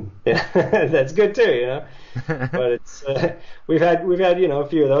 and yeah, that's good too, you know. But it's we've had, you know, a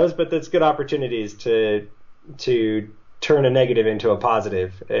few of those, but that's good opportunities to to turn a negative into a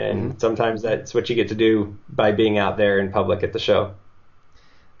positive, and sometimes that's what you get to do by being out there in public at the show.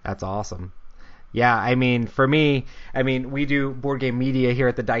 That's awesome. Yeah, I mean, for me, we do board game media here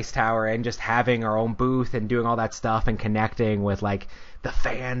at the Dice Tower, and just having our own booth and doing all that stuff and connecting with like the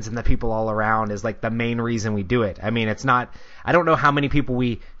fans and the people all around is like the main reason we do it. I mean, it's not, I don't know how many people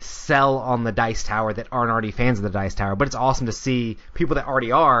we sell on the Dice Tower that aren't already fans of the Dice Tower, but it's awesome to see people that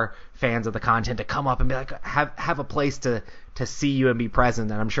already are fans of the content to come up and be like, have a place to see you and be present.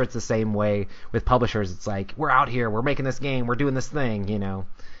 And I'm sure it's the same way with publishers. It's like, we're out here, we're making this game, we're doing this thing, you know.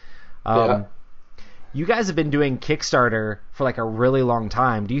 Yeah. You guys have been doing Kickstarter for like a really long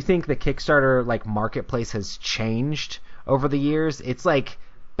time. Do you think the Kickstarter like marketplace has changed over the years? It's like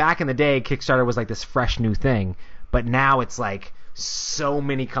back in the day, Kickstarter was like this fresh new thing, but now it's like so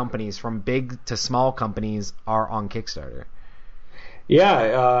many companies from big to small companies are on Kickstarter.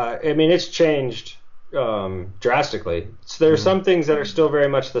 Yeah, I mean, it's changed drastically. So there are some things that are still very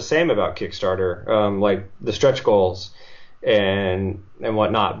much the same about Kickstarter, like the stretch goals and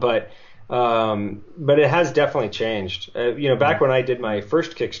whatnot, but it has definitely changed. Back when I did my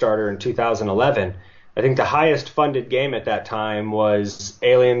first Kickstarter in 2011, I think the highest funded game at that time was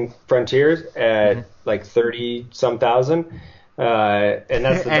Alien Frontiers at like 30-some thousand. And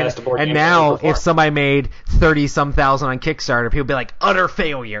that's the best board game. And now, if somebody made 30-some thousand on Kickstarter, people be like, utter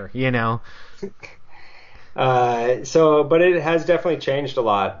failure, you know? But it has definitely changed a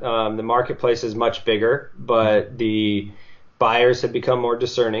lot. The marketplace is much bigger, but the buyers have become more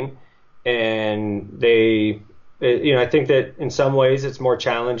discerning. And I think that in some ways it's more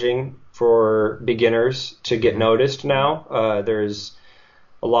challenging for beginners to get noticed now. There's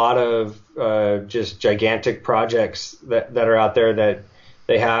a lot of just gigantic projects that are out there that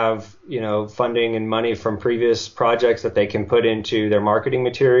they have, funding and money from previous projects that they can put into their marketing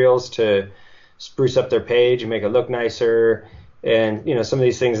materials to spruce up their page and make it look nicer. And, some of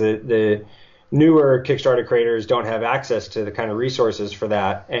these things that the newer Kickstarter creators don't have access to the kind of resources for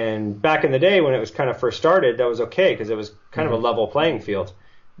that. And back in the day when it was kind of first started, that was okay because it was kind of a level playing field.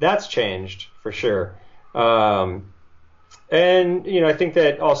 That's changed for sure. And, I think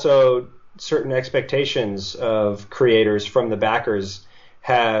that also certain expectations of creators from the backers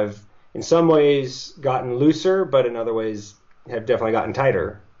have in some ways gotten looser, but in other ways have definitely gotten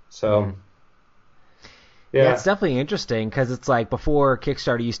tighter. So... Yeah, it's definitely interesting because it's like before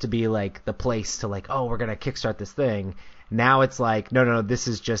Kickstarter used to be like the place to like, oh, we're going to kickstart this thing. Now it's like, no, this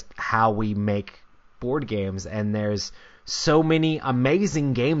is just how we make board games. And there's so many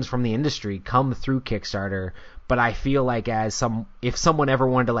amazing games from the industry come through Kickstarter. But I feel like if someone ever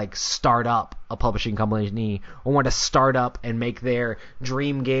wanted to like start up a publishing company or wanted to start up and make their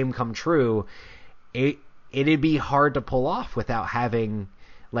dream game come true, it'd be hard to pull off without having...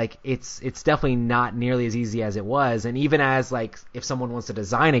 Like it's definitely not nearly as easy as it was. And even as like if someone wants to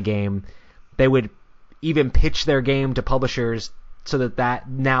design a game, they would even pitch their game to publishers so that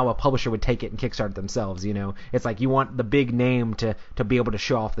now a publisher would take it and kickstart it themselves. It's like you want the big name to be able to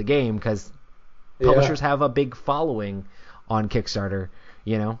show off the game because publishers have a big following on Kickstarter.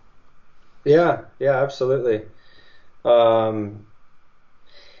 Yeah, absolutely.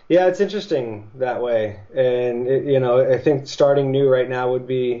 Yeah, it's interesting that way. And, I think starting new right now would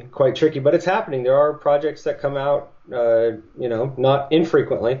be quite tricky, but it's happening. There are projects that come out, not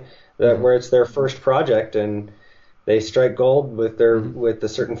infrequently, where it's their first project and they strike gold with with a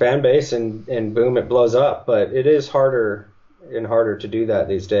certain fan base and boom, it blows up. But it is harder and harder to do that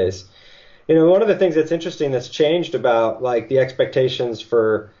these days. One of the things that's interesting that's changed about like the expectations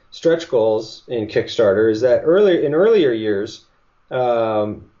for stretch goals in Kickstarter is that in earlier years,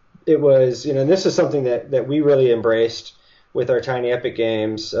 it was, and this is something that we really embraced with our Tiny Epic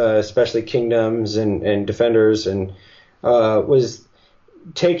games, especially Kingdoms and Defenders, and was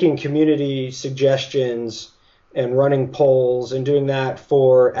taking community suggestions and running polls and doing that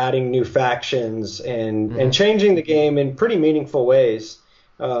for adding new factions and changing the game in pretty meaningful ways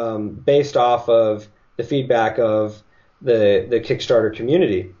based off of the feedback of the Kickstarter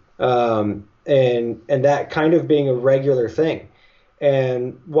community, and that kind of being a regular thing.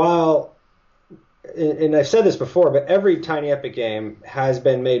 And and I've said this before, but every Tiny Epic game has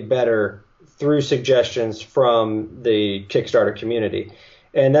been made better through suggestions from the Kickstarter community.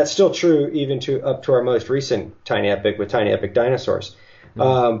 And that's still true even up to our most recent Tiny Epic with Tiny Epic Dinosaurs.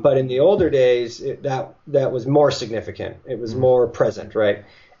 But in the older days, that was more significant. It was more present, right?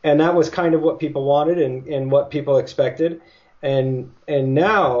 And that was kind of what people wanted and what people expected. And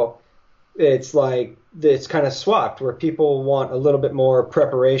now it's like, it's kind of swapped where people want a little bit more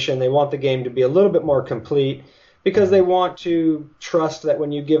preparation. They want the game to be a little bit more complete because they want to trust that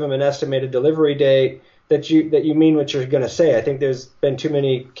when you give them an estimated delivery date, that you mean what you're going to say. I think there's been too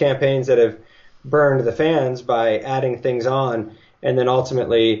many campaigns that have burned the fans by adding things on and then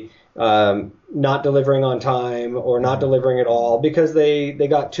ultimately not delivering on time or not delivering at all because they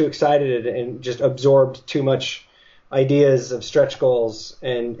got too excited and just absorbed too much ideas of stretch goals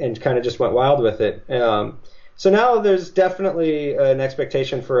and kind of just went wild with it. So now there's definitely an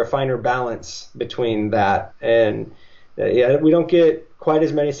expectation for a finer balance between that. And we don't get quite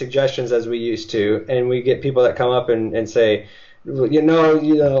as many suggestions as we used to. And we get people that come up and say,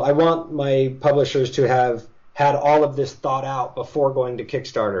 I want my publishers to have had all of this thought out before going to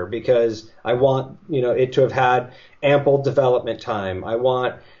Kickstarter because I want, it to have had ample development time. I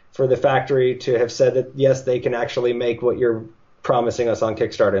want for the factory to have said that, yes, they can actually make what you're promising us on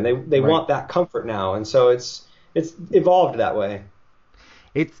Kickstarter. And they want that comfort now. And so it's evolved that way.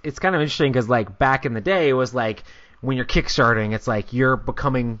 It's kind of interesting because, like, back in the day, it was like when you're kickstarting, it's like you're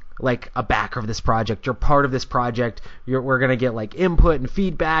becoming like a backer of this project. You're part of this project. We're going to get like input and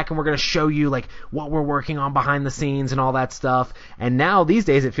feedback, and we're going to show you like what we're working on behind the scenes and all that stuff. And now these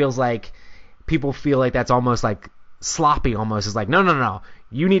days it feels like people feel like that's almost like sloppy almost. It's like, no.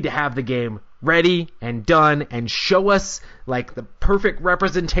 You need to have the game ready and done and show us like the perfect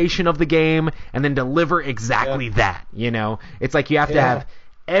representation of the game and then deliver exactly that, It's like you have to have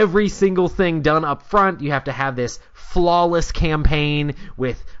every single thing done up front. You have to have this flawless campaign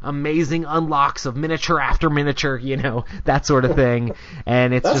with amazing unlocks of miniature after miniature, that sort of thing.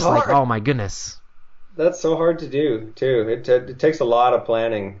 And it's just hard. Like, oh my goodness. That's so hard to do too. It takes a lot of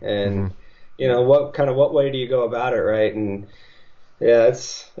planning and, what way do you go about it, right? And yeah,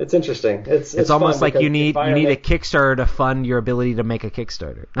 it's interesting. It's almost like you need a Kickstarter to fund your ability to make a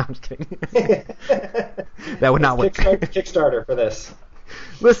Kickstarter. No, I'm just kidding. That would not work. Kickstarter for this.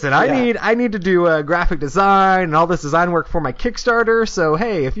 Listen, I need to do graphic design and all this design work for my Kickstarter. So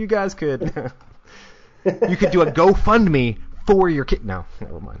hey, if you guys could, you could do a GoFundMe for your No,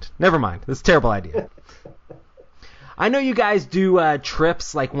 never mind. That's a terrible idea. I know you guys do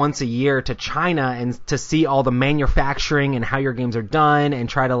trips like once a year to China and to see all the manufacturing and how your games are done and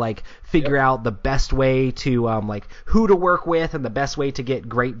try to like figure out the best way to like who to work with and the best way to get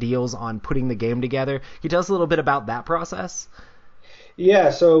great deals on putting the game together. Can you tell us a little bit about that process?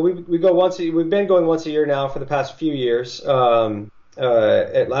 Yeah, so we go we've been going once a year now for the past few years.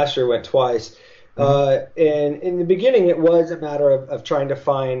 Last year went twice. And in the beginning it was a matter of trying to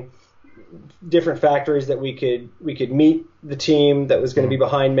find different factories that we could meet the team that was going to be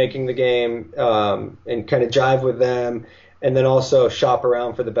behind making the game and kind of jive with them and then also shop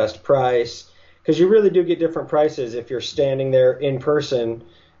around for the best price because you really do get different prices if you're standing there in person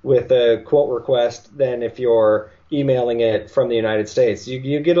with a quote request than if you're emailing it from the United States.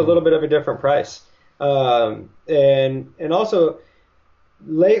 You get a little bit of a different price. And also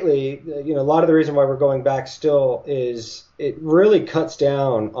lately, a lot of the reason why we're going back still is it really cuts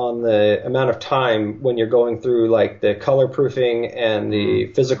down on the amount of time when you're going through like the color proofing and the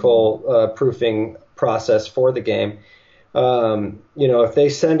physical proofing process for the game. If they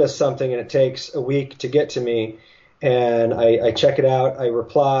send us something and it takes a week to get to me and I check it out, I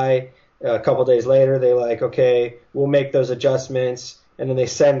reply, a couple days later, they're like, okay, we'll make those adjustments. And then they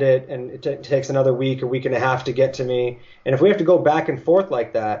send it, and it takes another week, a week and a half to get to me. And if we have to go back and forth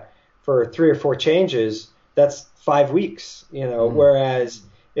like that for 3 or 4 changes, that's 5 weeks, Whereas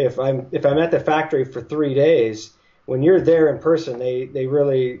if I'm at the factory for 3 days, when you're there in person, they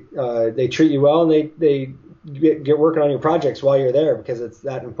really they treat you well, and they get working on your projects while you're there because it's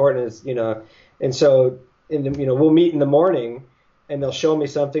that important. And so we'll meet in the morning. And they'll show me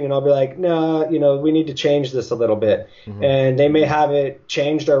something, and I'll be like, no, we need to change this a little bit. And they may have it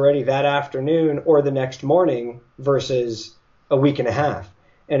changed already that afternoon or the next morning versus a week and a half.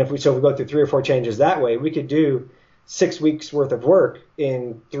 And if we go through 3 or 4 changes that way, we could do 6 weeks worth of work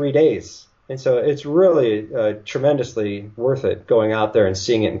in 3 days. And so it's really tremendously worth it going out there and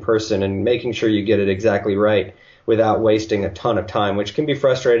seeing it in person and making sure you get it exactly right without wasting a ton of time, which can be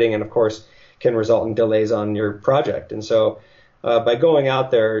frustrating and, of course, can result in delays on your project. And so by going out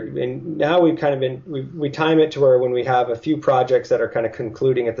there, and now we've kind of we time it to where when we have a few projects that are kind of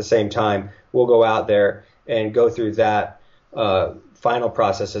concluding at the same time, we'll go out there and go through that final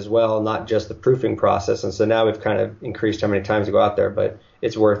process as well, not just the proofing process. And so now we've kind of increased how many times we go out there, but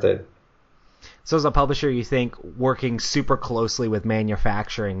it's worth it. So as a publisher, you think working super closely with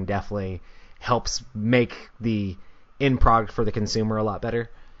manufacturing definitely helps make the end product for the consumer a lot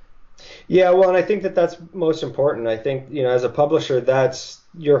better? Yeah, well, and I think that's most important. I think, as a publisher, that's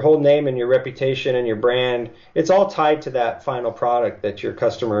your whole name and your reputation and your brand. It's all tied to that final product that your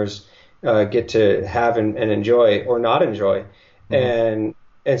customers get to have and enjoy or not enjoy. And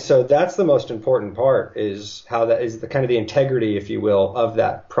And so that's the most important part, is how that is the kind of the integrity, if you will, of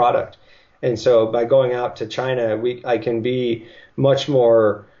that product. And so by going out to China, I can be much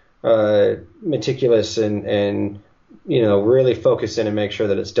more meticulous and really focus in and make sure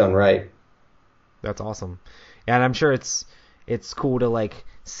that it's done right. That's awesome. And I'm sure it's cool to like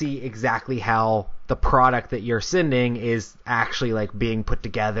see exactly how the product that you're sending is actually like being put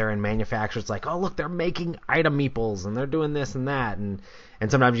together and manufactured. It's like, oh look, they're making item meeples and they're doing this and that, and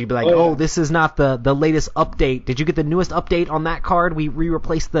sometimes you'd be like, oh, this is not the latest update. Did you get the newest update on that card? We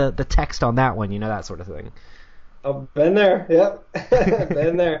replaced the text on that one, that sort of thing. I've been there, yep.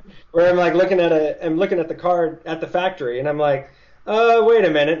 Been there. Where I'm like looking at the card at the factory, and I'm like, wait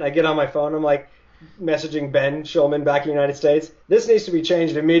a minute. And I get on my phone, I'm like messaging Ben Schulman back in the United States. This needs to be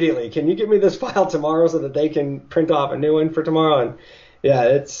changed immediately. Can you give me this file tomorrow so that they can print off a new one for tomorrow? And yeah,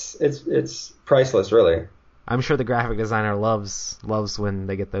 it's priceless, really. I'm sure the graphic designer loves when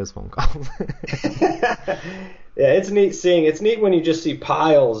they get those phone calls. Yeah, it's neat when you just see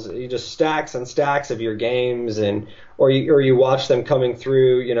piles, stacks and stacks of your games, or you watch them coming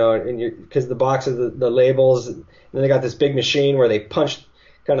through, because the box of the labels, and then they got this big machine where they punch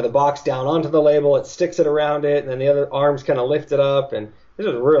kind of the box down onto the label, it sticks it around it, and then the other arms kind of lift it up, and this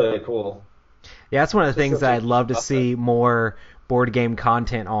is really cool. Yeah, that's one of the things that I'd love to see more board game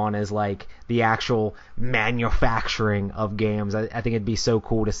content on, is like the actual manufacturing of games. I think it'd be so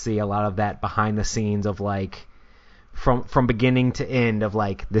cool to see a lot of that behind the scenes of like from beginning to end of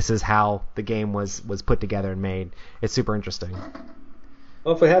like, this is how the game was put together and made. It's super interesting.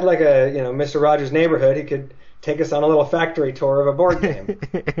 Well, if we had like a Mr. Rogers' Neighborhood, he could take us on a little factory tour of a board game.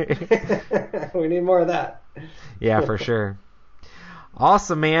 We need more of that. Yeah, for sure.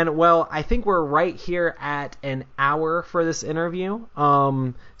 Awesome, man. Well, I think we're right here at an hour for this interview.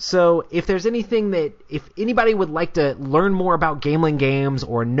 So if there's anything if anybody would like to learn more about Gamelyn Games,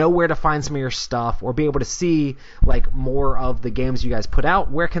 or know where to find some of your stuff, or be able to see like more of the games you guys put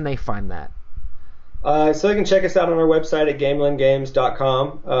out, where can they find that? So they can check us out on our website at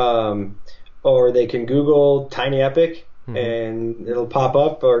gamelyngames.com, or they can Google Tiny Epic, and it'll pop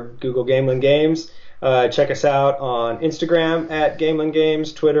up, or Google Gamelyn Games. Check us out on Instagram at Gamelyn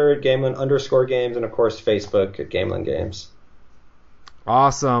Games, Twitter at Gamelyn_Games, and of course Facebook at Gamelyn Games.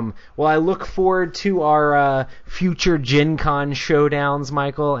 Awesome. Well, I look forward to our future Gen Con showdowns,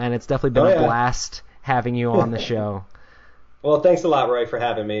 Michael, and it's definitely been a blast having you on the show. Well, thanks a lot, Roy, for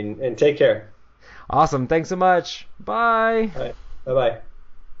having me, and take care. Awesome. Thanks so much. Bye. All right. Bye-bye.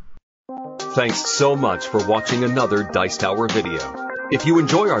 Thanks so much for watching another Dice Tower video. If you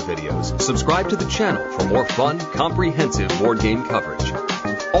enjoy our videos, subscribe to the channel for more fun, comprehensive board game coverage.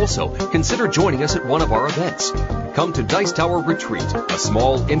 Also, consider joining us at one of our events. Come to Dice Tower Retreat, a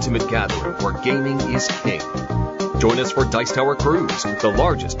small, intimate gathering where gaming is king. Join us for Dice Tower Cruise, the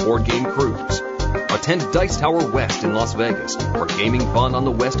largest board game cruise. Attend Dice Tower West in Las Vegas for gaming fun on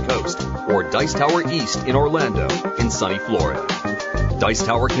the West Coast, or Dice Tower East in Orlando in sunny Florida. Dice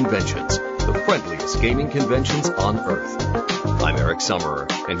Tower Conventions, the friendliest gaming conventions on Earth. I'm Eric Summerer,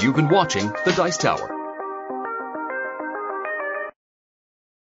 and you've been watching The Dice Tower.